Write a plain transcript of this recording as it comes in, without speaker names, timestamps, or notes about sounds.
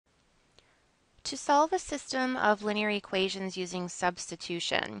To solve a system of linear equations using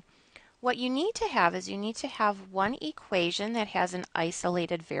substitution, what you need to have is you need to have one equation that has an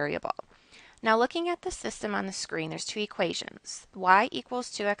isolated variable. Now looking at the system on the screen, there's two equations. Y equals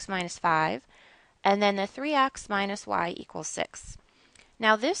 2x minus 5, and then the 3x minus y equals 6.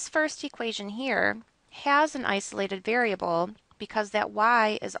 Now this first equation here has an isolated variable because that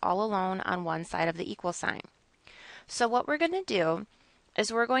y is all alone on one side of the equal sign. So what we're going to do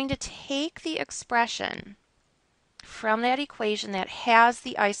is we're going to take the expression from that equation that has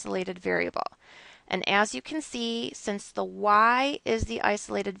the isolated variable. And as you can see, since the y is the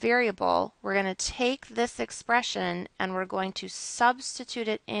isolated variable, we're going to take this expression and we're going to substitute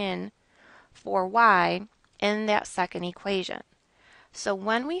it in for y in that second equation. So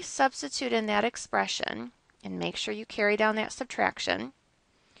when we substitute in that expression, and make sure you carry down that subtraction,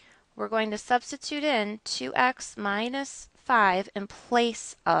 we're going to substitute in 2x minus 5 in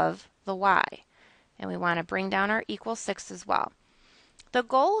place of the y. And we want to bring down our equals 6 as well. The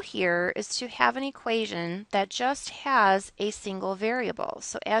goal here is to have an equation that just has a single variable.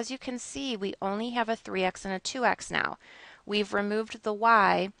 So as you can see, we only have a 3x and a 2x now. We've removed the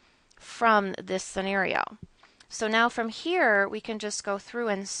y from this scenario. So now from here, we can just go through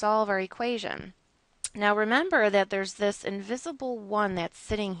and solve our equation. Now remember that there's this invisible 1 that's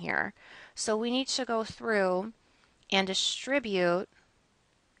sitting here. So we need to go through and distribute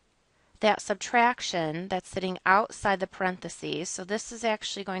that subtraction that's sitting outside the parentheses. So this is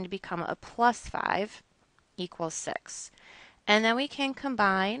actually going to become a plus 5 equals 6. And then we can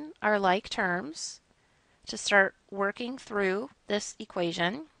combine our like terms to start working through this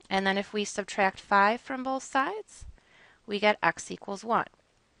equation. And then if we subtract 5 from both sides, we get x equals 1.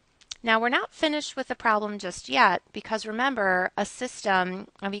 Now we're not finished with the problem just yet because remember, a system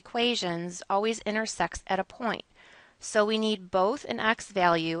of equations always intersects at a point. So we need both an x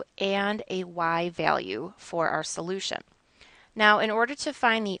value and a y value for our solution. Now in order to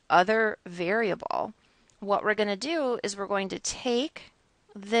find the other variable, what we're going to do is we're going to take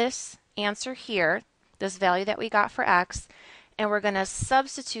this answer here, this value that we got for x, and we're going to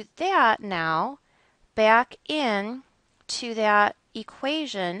substitute that now back in to that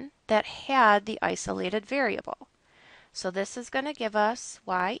equation that had the isolated variable. So this is going to give us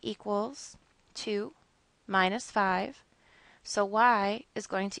y equals 2 minus 5. So y is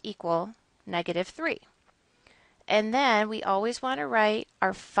going to equal negative 3. And then we always want to write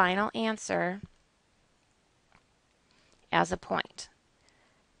our final answer as a point.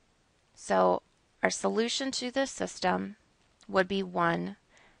 So our solution to this system would be 1,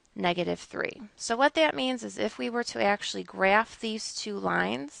 negative 3. So what that means is if we were to actually graph these two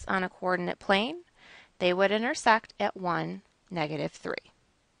lines on a coordinate plane, they would intersect at 1, negative 3.